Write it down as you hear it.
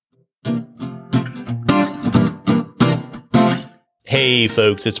Hey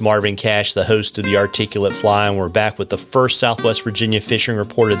folks, it's Marvin Cash, the host of The Articulate Fly, and we're back with the first Southwest Virginia fishing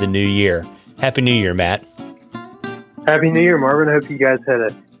report of the new year. Happy New Year, Matt. Happy New Year, Marvin. I hope you guys had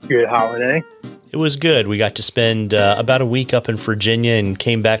a good holiday. It was good. We got to spend about a week up in Virginia and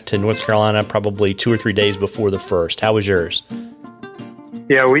came back to North Carolina probably 2 or 3 days before the first. How was yours?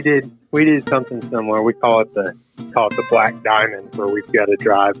 Yeah, we did something similar. We call it the Black Diamond, where we've got to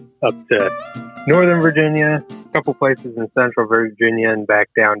drive up to Northern Virginia, a couple places in Central Virginia, and back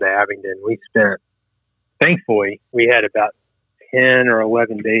down to Abingdon. Thankfully, we had about 10 or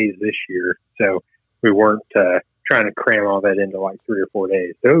 11 days this year, so we weren't trying to cram all that into like 3 or 4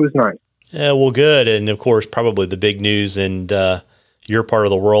 days. So it was nice. Yeah, well, good. And of course, probably the big news in your part of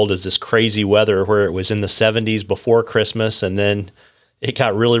the world is this crazy weather where it was in the 70s before Christmas, and then it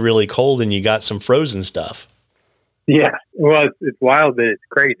got really, really cold and you got some frozen stuff. Yeah, well, it's wild that it's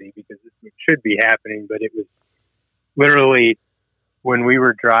crazy because it should be happening, but it was literally when we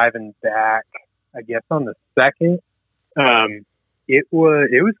were driving back, I guess on the 2nd, it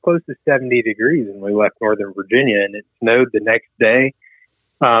was close to 70 degrees when we left Northern Virginia, and it snowed the next day.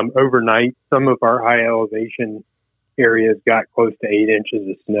 Overnight, some of our high elevation areas got close to 8 inches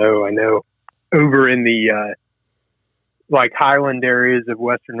of snow. I know over in the highland areas of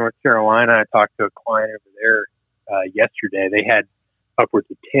Western North Carolina, I talked to a client over there yesterday. They had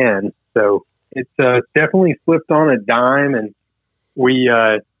upwards of 10. So it's definitely flipped on a dime, and we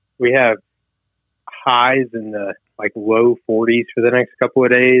have highs in the low 40s for the next couple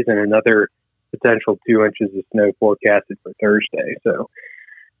of days, and another potential 2 inches of snow forecasted for Thursday. So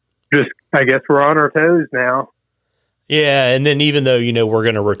I guess we're on our toes now. Yeah, and then even though, we're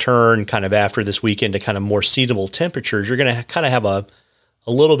going to return kind of after this weekend to kind of more seasonable temperatures, you're going to kind of have a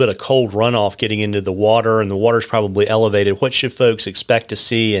little bit of cold runoff getting into the water, and the water's probably elevated. What should folks expect to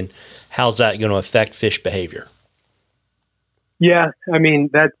see, and how's that going to affect fish behavior? Yeah, I mean,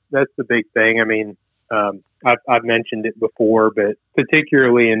 that's the big thing. I mean, I've mentioned it before, but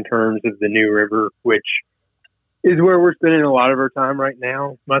particularly in terms of the New River, which is where we're spending a lot of our time right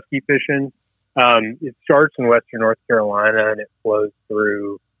now, muskie fishing. It starts in Western North Carolina and it flows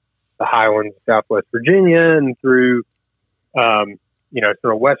through the highlands of Southwest Virginia and through,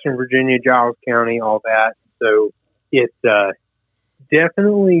 sort of Western Virginia, Giles County, all that. So it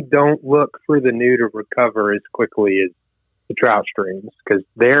definitely don't look for the new to recover as quickly as the trout streams, because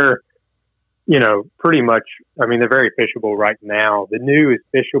they're, pretty much, I mean, they're very fishable right now. The new is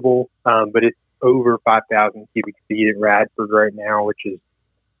fishable, but it's over 5,000 cubic feet at Radford right now, which is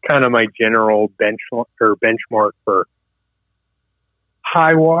kind of my general benchmark for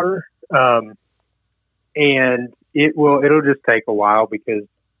high water. And it'll just take a while because,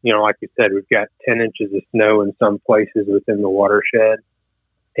 like you said, we've got 10 inches of snow in some places within the watershed.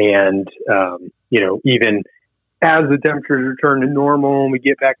 And, even as the temperatures return to normal and we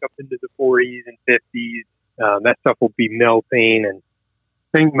get back up into the 40s and 50s, that stuff will be melting. And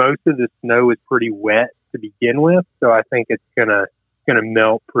I think most of the snow is pretty wet to begin with, so I think it's gonna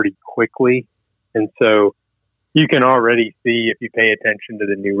melt pretty quickly. And so you can already see, if you pay attention to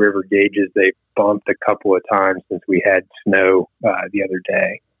the New River gauges, they've bumped a couple of times since we had snow the other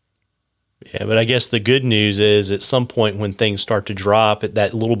day. Yeah, but I guess the good news is at some point when things start to drop,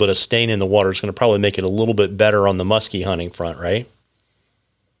 that little bit of stain in the water is going to probably make it a little bit better on the muskie hunting front, right?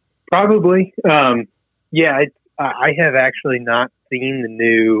 Probably. Yeah, I have actually not seen the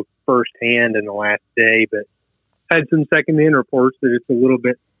new firsthand in the last day, but had some secondhand reports that it's a little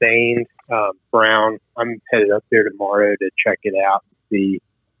bit stained brown. I'm headed up there tomorrow to check it out and see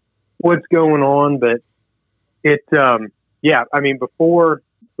what's going on. But it, I mean, before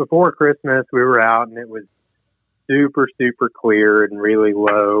Christmas, we were out and it was super, super clear and really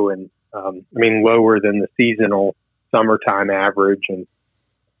low, and lower than the seasonal summertime average. And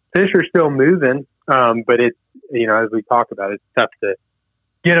fish are still moving, but it's, as we talk about, it's tough to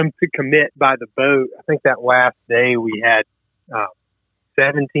get them to commit by the boat. I think that last day we had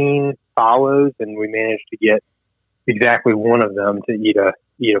 17 follows, and we managed to get exactly one of them to eat a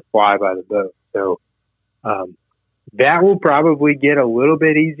fly by the boat. So that will probably get a little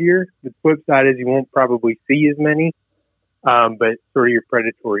bit easier. The flip side is you won't probably see as many, but sort of your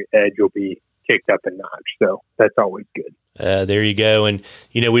predatory edge will be kicked up a notch. So that's always good. There you go. And,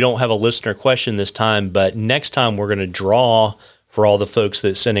 we don't have a listener question this time, but next time we're going to draw for all the folks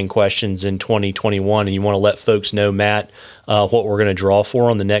that send in questions in 2021. And you want to let folks know, Matt, what we're going to draw for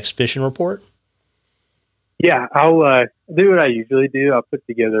on the next fishing report? Yeah, I'll do what I usually do. I'll put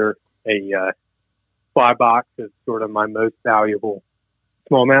together a fly box of sort of my most valuable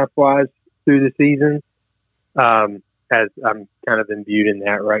smallmouth flies through the season. As I'm kind of imbued in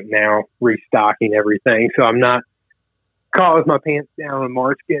that right now, restocking everything. So I'm not caught with my pants down when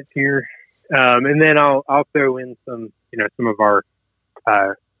March gets here. And then I'll throw in some of our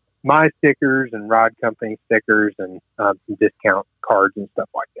my stickers and rod company stickers and some discount cards and stuff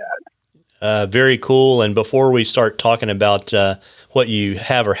like that. Very cool. And before we start talking about what you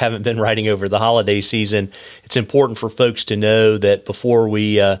have or haven't been riding over the holiday season, it's important for folks to know that before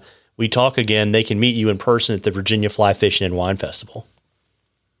we talk again, they can meet you in person at the Virginia Fly Fishing and Wine Festival.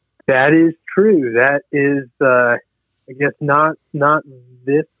 That is true. That is, I guess not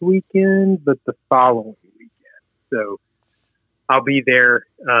this weekend, but the following weekend. So I'll be there.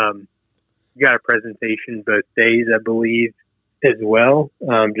 Got a presentation both days, I believe, as well.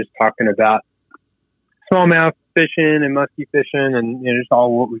 Just talking about smallmouth fishing and muskie fishing, and just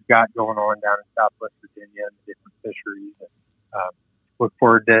all what we've got going on down in Southwest Virginia and the different fisheries. And look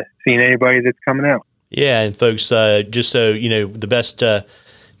forward to seeing anybody that's coming out. Yeah, and folks, just so you know, the best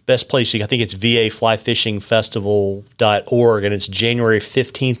place, I think it's vaflyfishingfestival.org, and it's January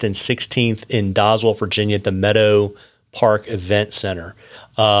 15th and 16th in Doswell, Virginia at the Meadow Park Event Center.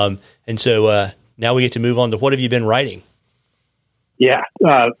 And so now we get to move on to what have you been writing? Yeah,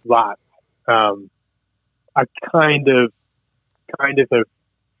 lots. I kind of have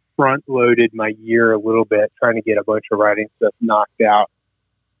front loaded my year a little bit, trying to get a bunch of writing stuff knocked out.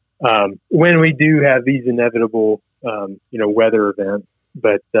 When we do have these inevitable, weather events,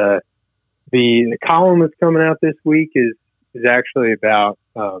 but the column that's coming out this week is actually about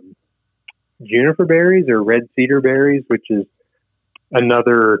juniper berries or red cedar berries, which is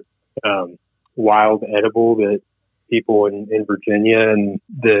another wild edible that people in Virginia and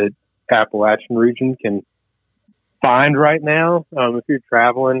the Appalachian region can find right now. If you're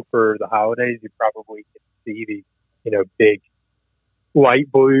traveling for the holidays, you probably can see these, big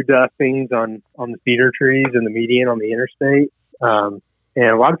light blue dustings on the cedar trees and the median on the interstate. And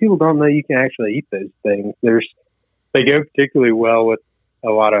a lot of people don't know you can actually eat those things. They go particularly well with a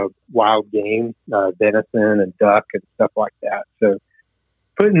lot of wild game, venison and duck and stuff like that. So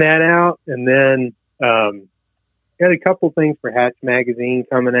putting that out, and then got a couple things for Hatch Magazine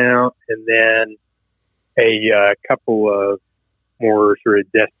coming out, and then a couple of more sort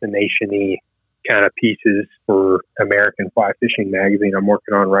of destination-y kind of pieces for American Fly Fishing Magazine I'm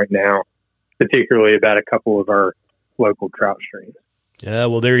working on right now, particularly about a couple of our local trout streams. Yeah,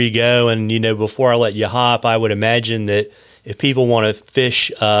 well, there you go. And, before I let you hop, I would imagine that if people want to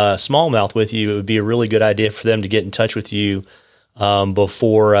fish smallmouth with you, it would be a really good idea for them to get in touch with you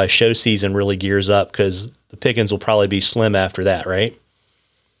before show season really gears up, because the pickings will probably be slim after that, right?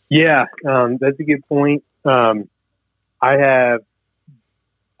 Yeah, that's a good point. I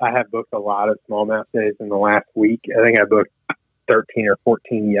have booked a lot of smallmouth days in the last week. I think I booked 13 or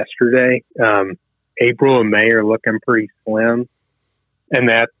 14 yesterday. April and May are looking pretty slim. And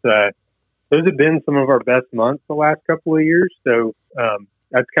that's, those have been some of our best months the last couple of years. So,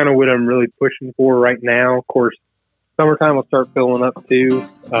 that's kind of what I'm really pushing for right now. Of course, summertime will start filling up too.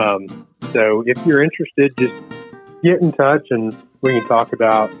 So if you're interested, just get in touch and we can talk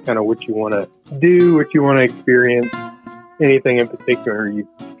about kind of what you want to do, what you want to experience, anything in particular you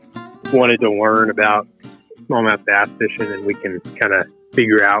wanted to learn about smallmouth bass fishing, and we can kind of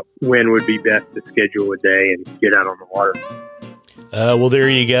figure out when would be best to schedule a day and get out on the water. Well, there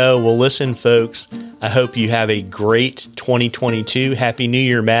you go. Well, listen, folks, I hope you have a great 2022. Happy New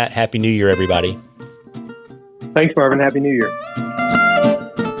Year, Matt. Happy New Year, everybody. Thanks, Marvin. Happy New Year.